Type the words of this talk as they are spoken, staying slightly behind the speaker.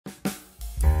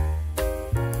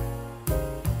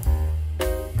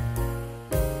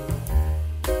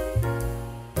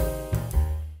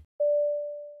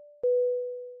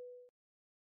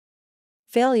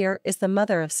Failure is the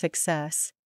mother of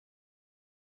success.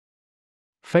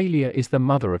 Failure is the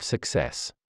mother of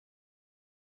success.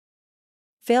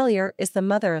 Failure is the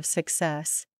mother of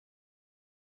success.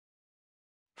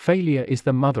 Failure is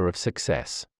the mother of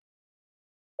success.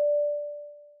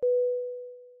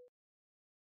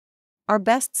 Our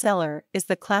best seller is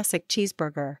the classic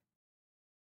cheeseburger.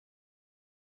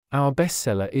 Our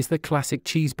bestseller is the classic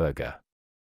cheeseburger.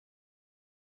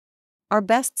 Our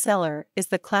best seller is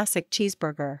the classic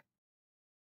cheeseburger.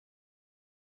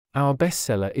 Our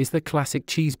bestseller is the classic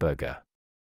cheeseburger.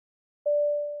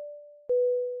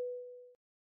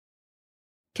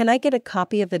 Can I get a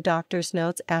copy of the doctor's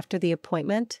notes after the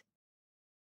appointment?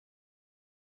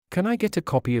 Can I get a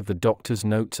copy of the doctor's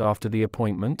notes after the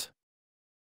appointment?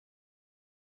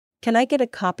 Can I get a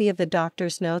copy of the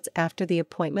doctor's notes after the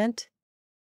appointment?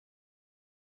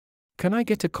 Can I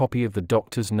get a copy of the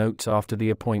doctor's notes after the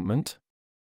appointment?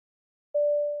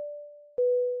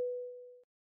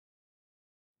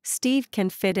 Steve can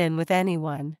fit in with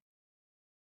anyone.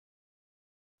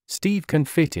 Steve can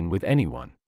fit in with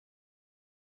anyone.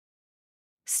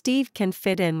 Steve can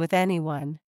fit in with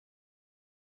anyone.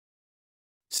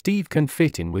 Steve can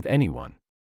fit in with anyone.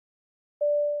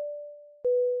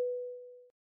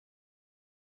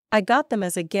 I got them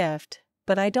as a gift,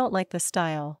 but I don't like the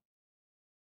style.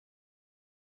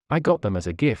 I got them as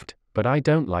a gift, but I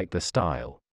don't like the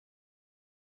style.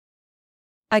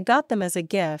 I got them as a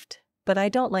gift, but I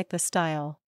don't like the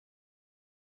style.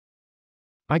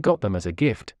 I got them as a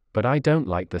gift, but I don't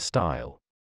like the style.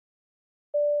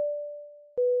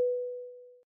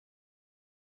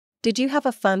 Did you have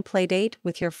a fun playdate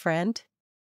with your friend?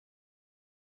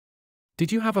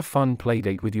 Did you have a fun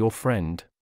playdate with your friend?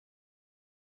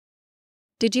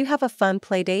 Did you have a fun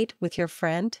playdate with your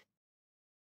friend?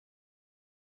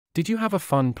 Did you have a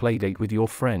fun playdate with your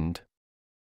friend?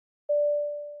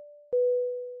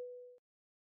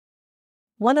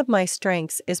 One of my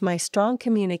strengths is my strong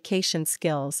communication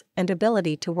skills and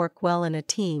ability to work well in a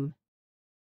team.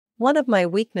 One of my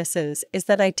weaknesses is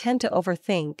that I tend to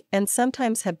overthink and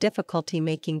sometimes have difficulty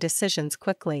making decisions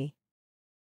quickly.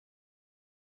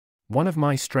 One of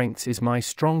my strengths is my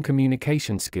strong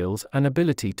communication skills and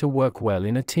ability to work well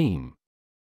in a team.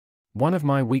 One of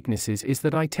my weaknesses is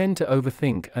that I tend to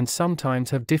overthink and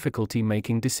sometimes have difficulty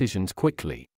making decisions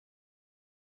quickly.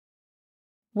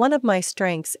 One of my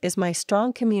strengths is my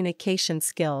strong communication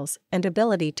skills and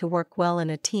ability to work well in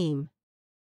a team.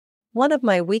 One of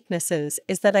my weaknesses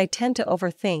is that I tend to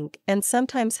overthink and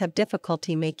sometimes have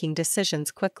difficulty making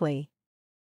decisions quickly.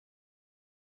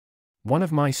 One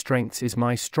of my strengths is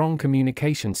my strong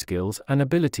communication skills and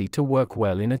ability to work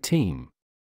well in a team.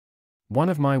 One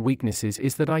of my weaknesses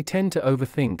is that I tend to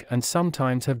overthink and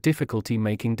sometimes have difficulty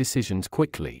making decisions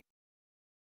quickly.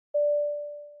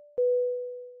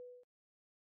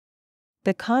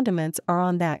 The condiments are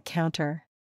on that counter.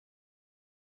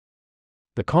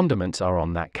 The condiments are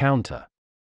on that counter.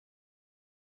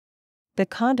 The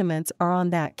condiments are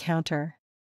on that counter.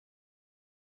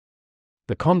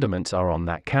 The condiments are on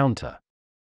that counter.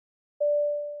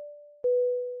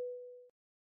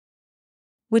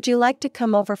 Would you like to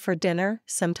come over for dinner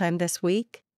sometime this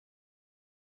week?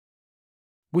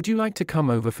 Would you like to come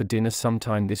over for dinner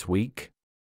sometime this week?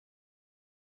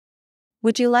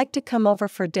 Would you like to come over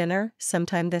for dinner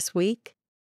sometime this week?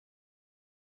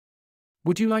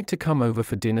 Would you like to come over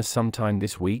for dinner sometime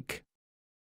this week?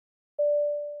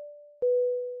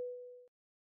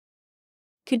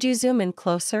 Could you zoom in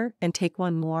closer and take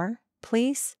one more,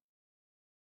 please?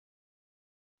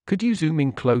 Could you zoom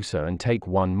in closer and take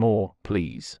one more,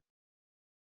 please?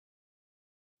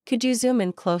 Could you zoom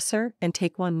in closer and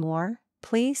take one more,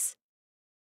 please?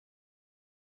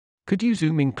 Could you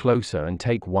zoom in closer and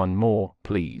take one more,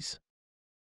 please?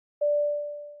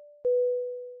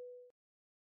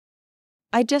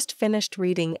 I just finished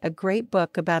reading a great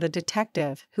book about a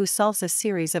detective who solves a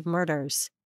series of murders.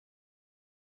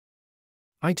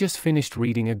 I just finished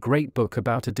reading a great book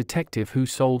about a detective who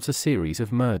solves a series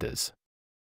of murders.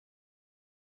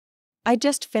 I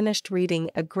just finished reading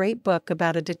a great book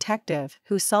about a detective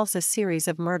who solves a series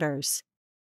of murders.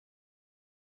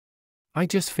 I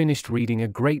just finished reading a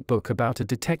great book about a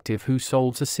detective who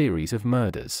solves a series of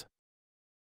murders.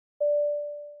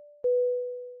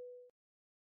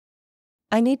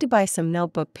 I need to buy some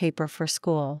notebook paper for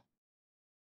school.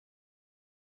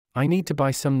 I need to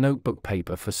buy some notebook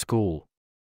paper for school.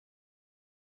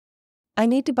 I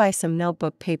need to buy some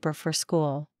notebook paper for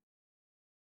school.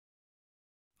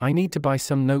 I need to buy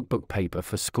some notebook paper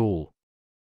for school.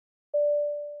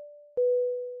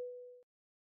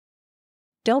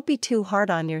 Don't be too hard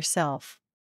on yourself.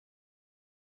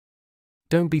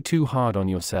 Don't be too hard on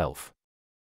yourself.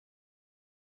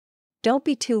 Don't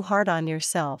be too hard on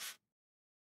yourself.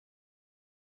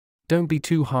 Don't be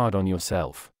too hard on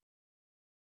yourself.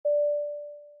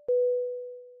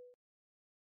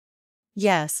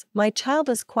 Yes, my child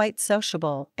is quite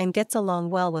sociable and gets along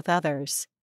well with others.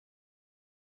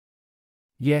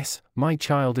 Yes, my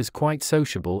child is quite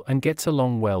sociable and gets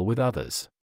along well with others.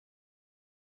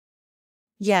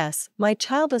 Yes, my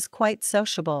child is quite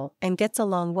sociable and gets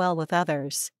along well with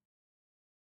others.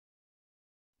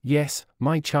 Yes,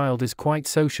 my child is quite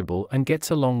sociable and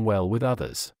gets along well with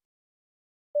others.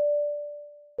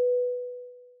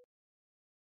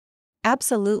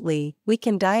 Absolutely, we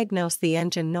can diagnose the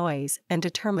engine noise and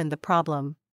determine the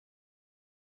problem.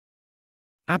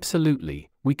 Absolutely,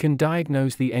 we can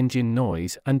diagnose the engine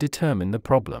noise and determine the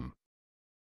problem.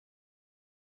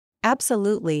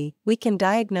 Absolutely, we can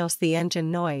diagnose the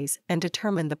engine noise and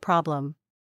determine the problem.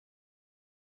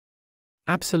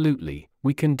 Absolutely,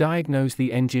 we can diagnose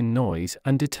the engine noise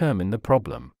and determine the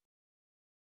problem.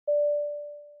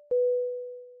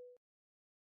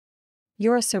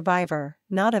 You're a survivor,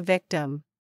 not a victim.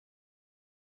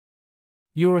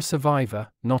 You're a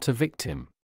survivor, not a victim.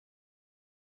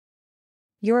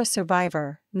 You're a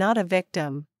survivor, not a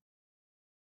victim.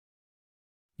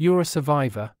 You're a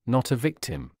survivor, not a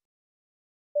victim.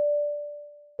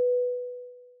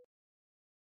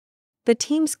 The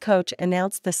team's coach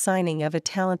announced the signing of a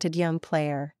talented young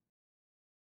player.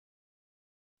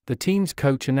 The team's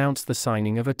coach announced the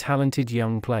signing of a talented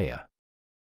young player.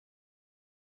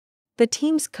 The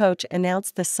team's coach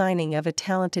announced the signing of a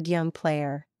talented young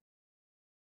player.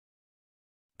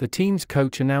 The team's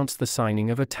coach announced the signing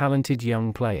of a talented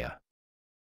young player.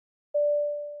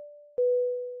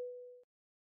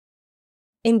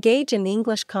 Engage in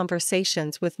English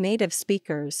conversations with native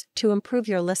speakers to improve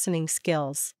your listening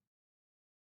skills.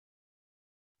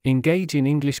 Engage in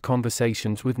English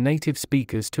conversations with native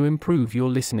speakers to improve your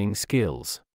listening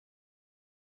skills.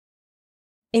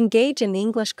 Engage in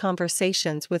English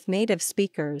conversations with native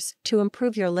speakers to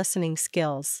improve your listening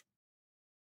skills.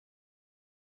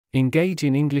 Engage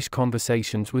in English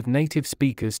conversations with native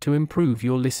speakers to improve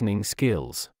your listening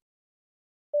skills.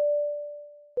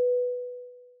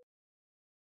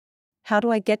 How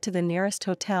do I get to the nearest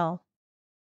hotel?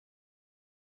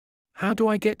 How do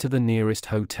I get to the nearest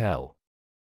hotel?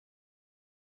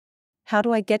 How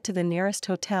do I get to the nearest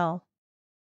hotel?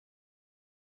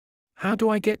 How do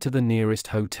I get to the nearest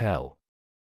hotel?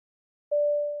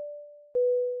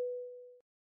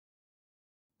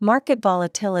 Market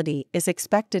volatility is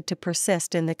expected to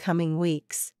persist in the coming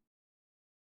weeks.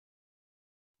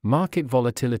 Market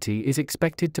volatility is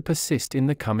expected to persist in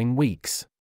the coming weeks.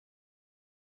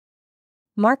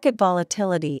 Market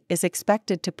volatility is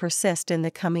expected to persist in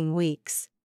the coming weeks.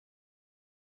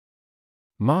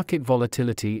 Market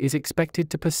volatility is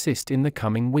expected to persist in the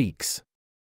coming weeks.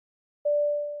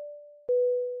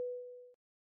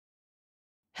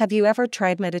 Have you ever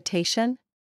tried meditation?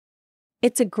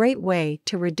 It's a great way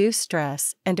to reduce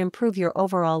stress and improve your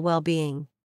overall well-being.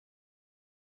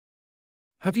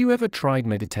 Have you ever tried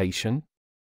meditation?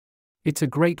 It's a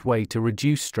great way to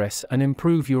reduce stress and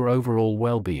improve your overall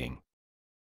well-being.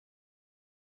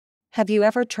 Have you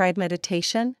ever tried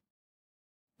meditation?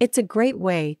 It's a great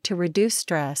way to reduce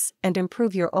stress and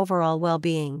improve your overall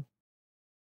well-being.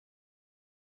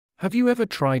 Have you ever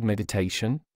tried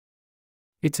meditation?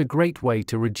 It's a great way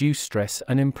to reduce stress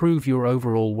and improve your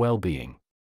overall well-being.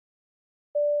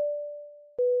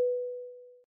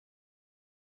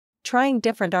 Trying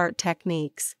different art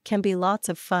techniques can be lots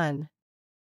of fun.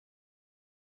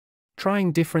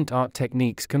 Trying different art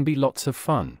techniques can be lots of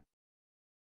fun.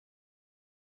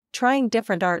 Trying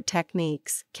different art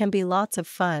techniques can be lots of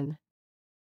fun.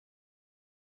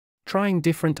 Trying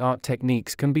different art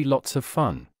techniques can be lots of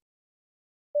fun.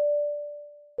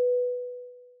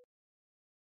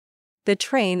 The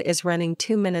train is running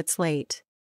 2 minutes late.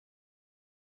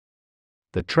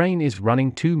 The train is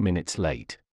running 2 minutes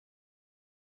late.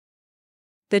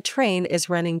 The train is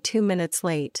running 2 minutes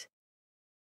late.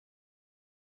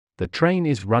 The train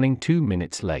is running 2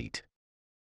 minutes late.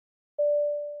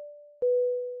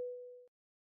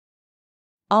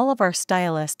 All of our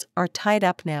stylists are tied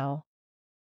up now.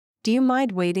 Do you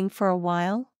mind waiting for a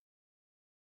while?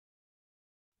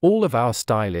 All of our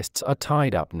stylists are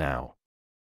tied up now.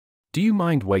 Do you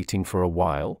mind waiting for a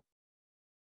while?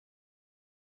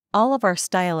 All of our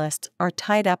stylists are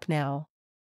tied up now.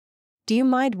 Do you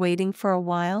mind waiting for a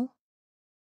while?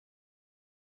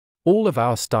 All of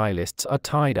our stylists are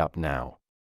tied up now.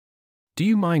 Do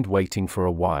you mind waiting for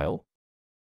a while?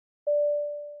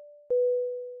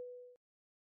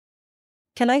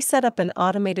 Can I set up an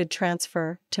automated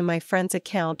transfer to my friend's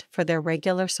account for their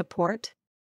regular support?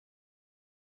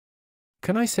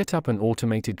 Can I set up an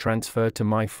automated transfer to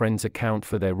my friend's account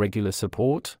for their regular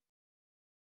support?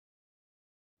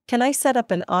 Can I set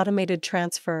up an automated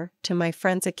transfer to my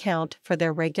friend's account for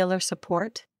their regular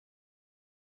support?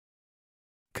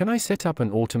 Can I set up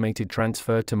an automated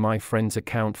transfer to my friend's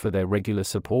account for their regular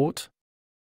support?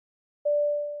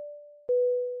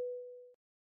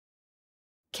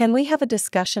 Can we have a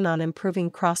discussion on improving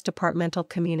cross-departmental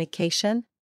communication?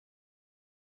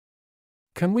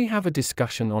 Can we have a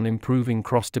discussion on improving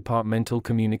cross-departmental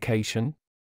communication?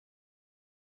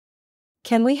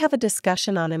 Can we have a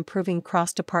discussion on improving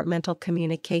cross-departmental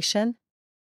communication?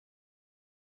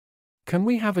 Can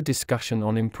we have a discussion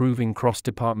on improving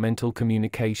cross-departmental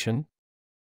communication?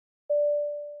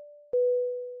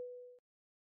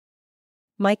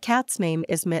 My cat's name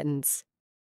is Mittens.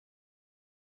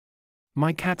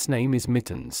 My cat's name is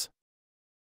Mittens.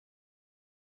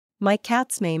 My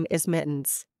cat's name is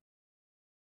Mittens.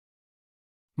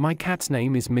 My cat's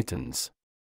name is Mittens.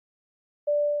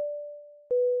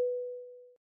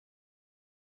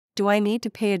 Do I need to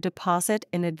pay a deposit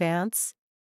in advance?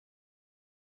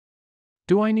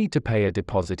 Do I need to pay a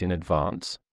deposit in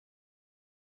advance?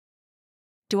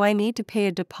 Do I need to pay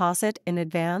a deposit in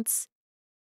advance?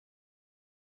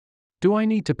 Do I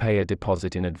need to pay a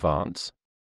deposit in advance?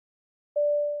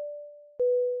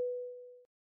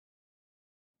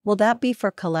 Will that be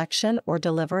for collection or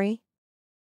delivery?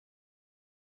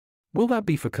 Will that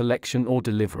be for collection or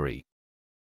delivery?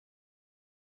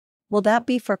 Will that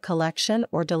be for collection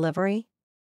or delivery?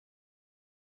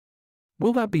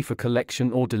 Will that be for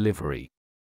collection or delivery?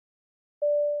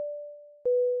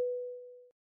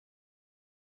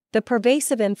 The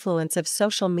pervasive influence of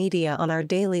social media on our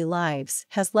daily lives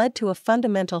has led to a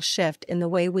fundamental shift in the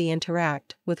way we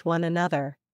interact with one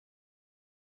another.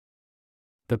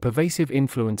 The pervasive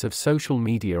influence of social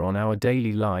media on our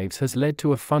daily lives has led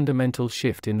to a fundamental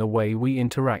shift in the way we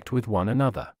interact with one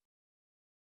another.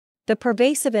 The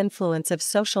pervasive influence of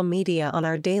social media on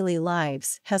our daily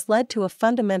lives has led to a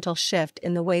fundamental shift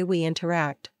in the way we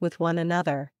interact with one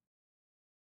another.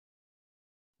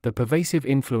 The pervasive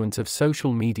influence of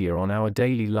social media on our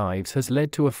daily lives has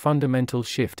led to a fundamental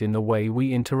shift in the way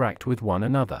we interact with one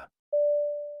another.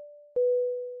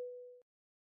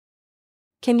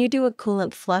 Can you do a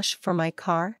coolant flush for my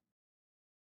car?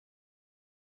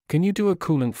 Can you do a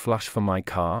coolant flush for my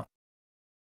car?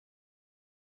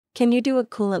 Can you do a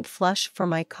coolant flush for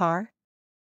my car?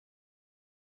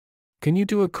 Can you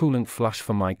do a coolant flush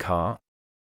for my car?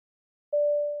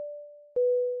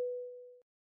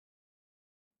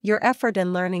 Your effort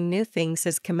in learning new things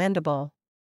is commendable.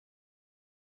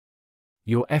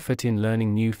 Your effort in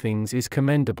learning new things is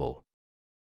commendable.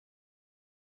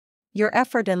 Your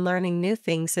effort in learning new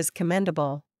things is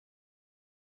commendable.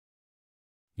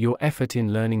 Your effort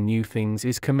in learning new things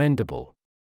is commendable.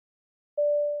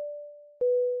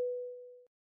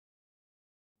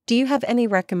 Do you have any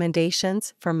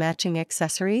recommendations for matching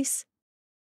accessories?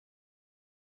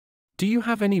 Do you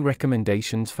have any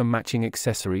recommendations for matching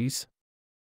accessories?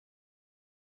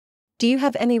 Do you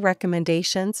have any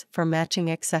recommendations for matching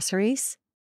accessories?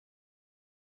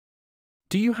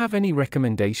 Do you have any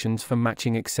recommendations for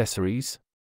matching accessories?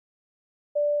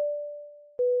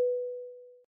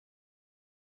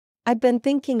 I've been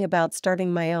thinking about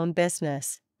starting my own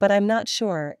business, but I'm not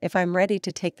sure if I'm ready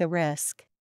to take the risk.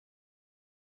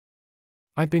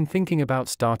 I've been thinking about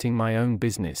starting my own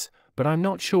business, but I'm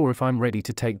not sure if I'm ready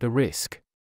to take the risk.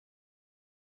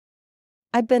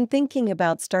 I've been thinking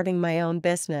about starting my own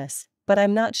business, but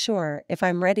I'm not sure if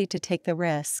I'm ready to take the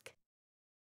risk.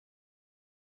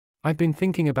 I've been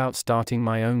thinking about starting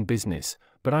my own business,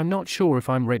 but I'm not sure if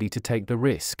I'm ready to take the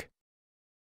risk.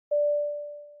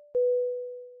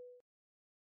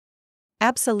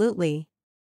 Absolutely.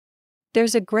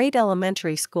 There's a great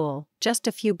elementary school just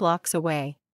a few blocks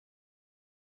away.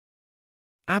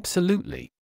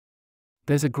 Absolutely.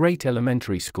 There's a great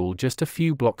elementary school just a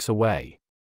few blocks away.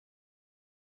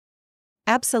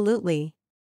 Absolutely.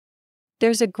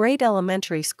 There's a great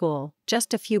elementary school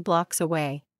just a few blocks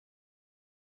away.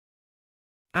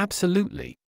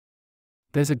 Absolutely.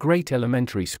 There's a great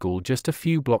elementary school just a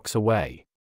few blocks away.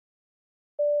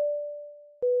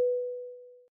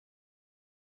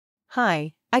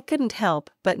 Hi, I couldn't help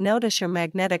but notice your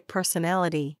magnetic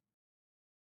personality.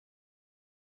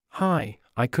 Hi,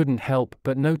 I couldn't help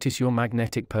but notice your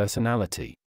magnetic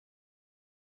personality.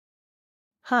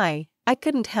 Hi, I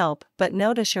couldn't help but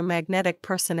notice your magnetic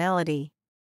personality.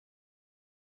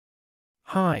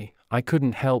 Hi, I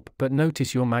couldn't help but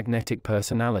notice your magnetic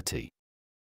personality.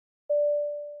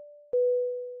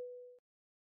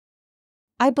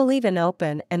 I believe in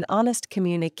open and honest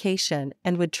communication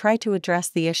and would try to address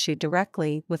the issue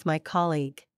directly with my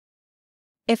colleague.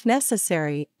 If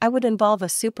necessary, I would involve a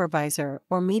supervisor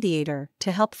or mediator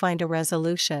to help find a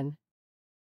resolution.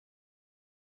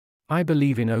 I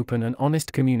believe in open and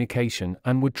honest communication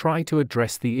and would try to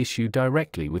address the issue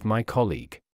directly with my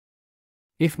colleague.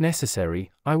 If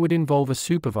necessary, I would involve a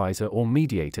supervisor or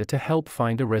mediator to help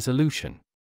find a resolution.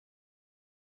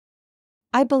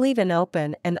 I believe in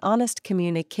open and honest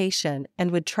communication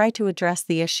and would try to address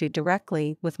the issue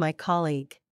directly with my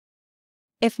colleague.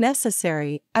 If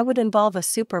necessary, I would involve a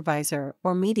supervisor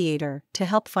or mediator to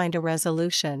help find a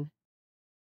resolution.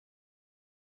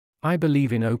 I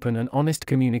believe in open and honest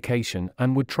communication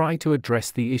and would try to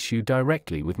address the issue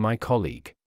directly with my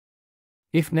colleague.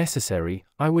 If necessary,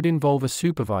 I would involve a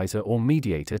supervisor or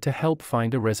mediator to help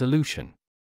find a resolution.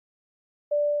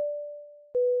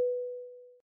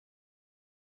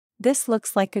 This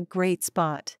looks like a great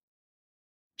spot.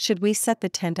 Should we set the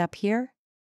tent up here?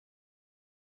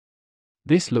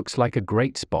 This looks like a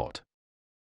great spot.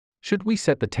 Should we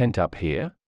set the tent up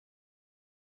here?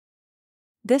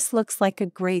 This looks like a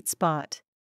great spot.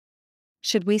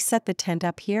 Should we set the tent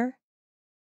up here?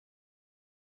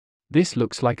 This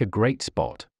looks like a great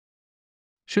spot.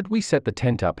 Should we set the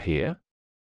tent up here?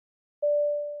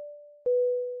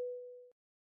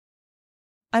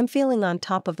 I'm feeling on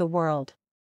top of the world.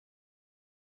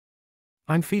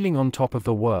 I'm feeling on top of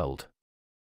the world.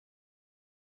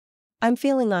 I'm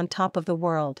feeling on top of the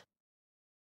world.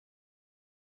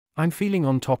 I'm feeling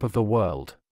on top of the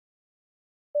world.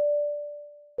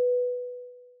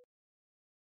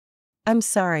 I'm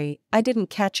sorry, I didn't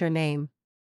catch your name.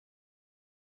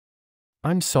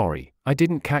 I'm sorry, I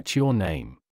didn't catch your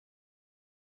name.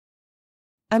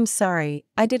 I'm sorry,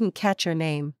 I didn't catch your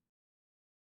name.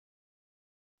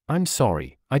 I'm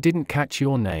sorry, I didn't catch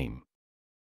your name.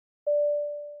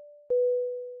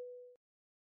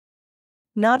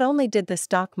 Not only did the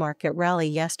stock market rally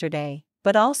yesterday,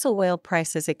 but also oil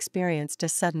prices experienced a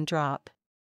sudden drop.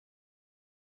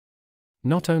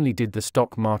 Not only did the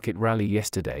stock market rally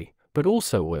yesterday, but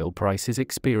also oil prices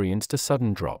experienced a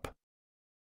sudden drop.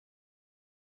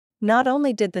 Not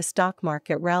only did the stock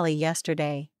market rally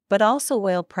yesterday, but also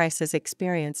oil prices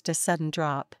experienced a sudden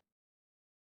drop.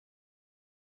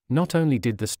 Not only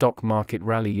did the stock market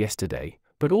rally yesterday,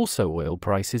 but also oil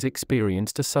prices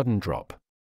experienced a sudden drop.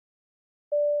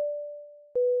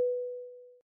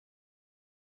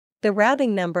 The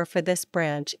routing number for this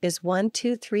branch is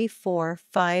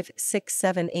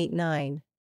 123456789.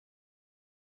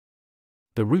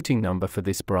 The routing number for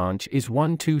this branch is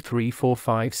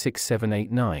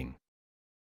 123456789.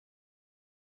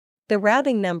 The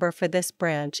routing number for this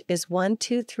branch is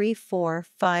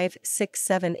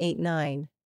 123456789.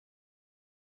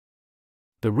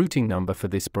 The routing number for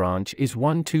this branch is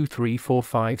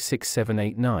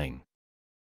 123456789.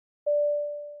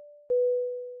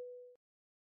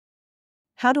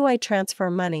 How do I transfer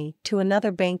money to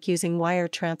another bank using wire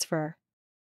transfer?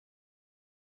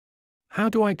 How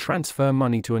do I transfer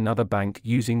money to another bank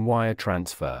using wire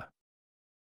transfer?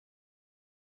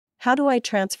 How do I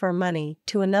transfer money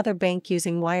to another bank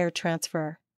using wire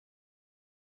transfer?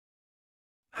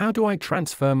 How do I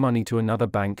transfer money to another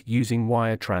bank using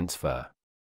wire transfer?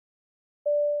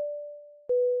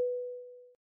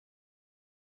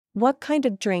 What kind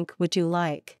of drink would you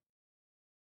like?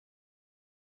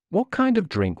 What kind of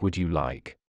drink would you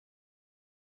like?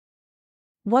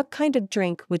 What kind of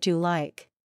drink would you like?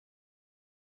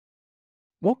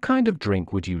 What kind of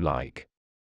drink would you like?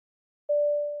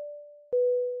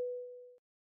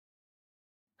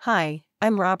 Hi,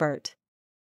 I'm Robert.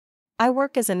 I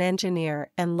work as an engineer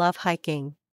and love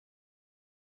hiking.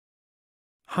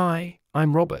 Hi,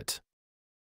 I'm Robert.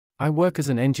 I work as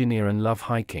an engineer and love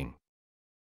hiking.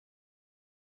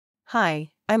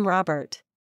 Hi, I'm Robert.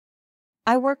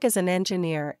 I work as an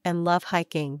engineer and love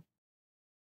hiking.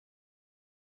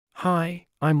 Hi,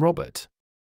 I'm Robert.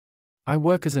 I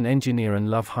work as an engineer and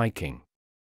love hiking.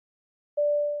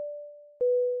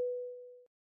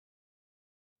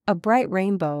 A bright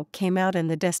rainbow came out in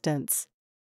the distance.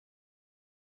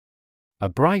 A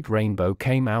bright rainbow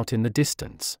came out in the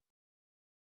distance.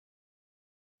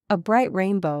 A bright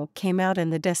rainbow came out in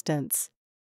the distance.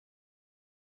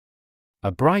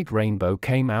 A bright rainbow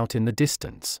came out in the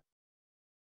distance.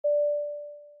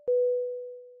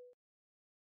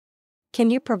 Can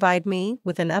you provide me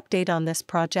with an update on this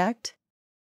project?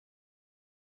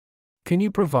 Can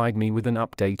you provide me with an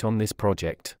update on this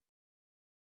project?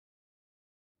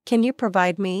 Can you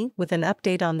provide me with an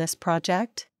update on this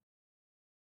project?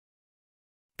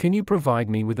 Can you provide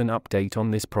me with an update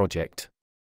on this project?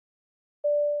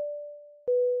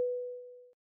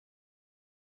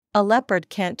 A leopard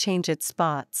can't change its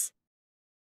spots.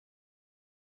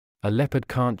 A leopard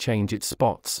can't change its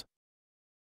spots.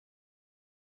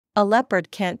 A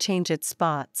leopard can't change its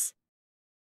spots.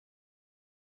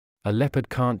 A leopard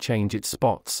can't change its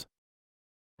spots.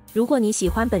 如果你喜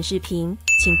欢本视频，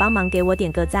请帮忙给我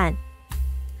点个赞。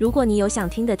如果你有想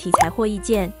听的题材或意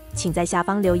见，请在下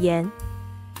方留言。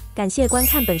感谢观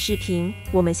看本视频，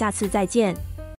我们下次再见。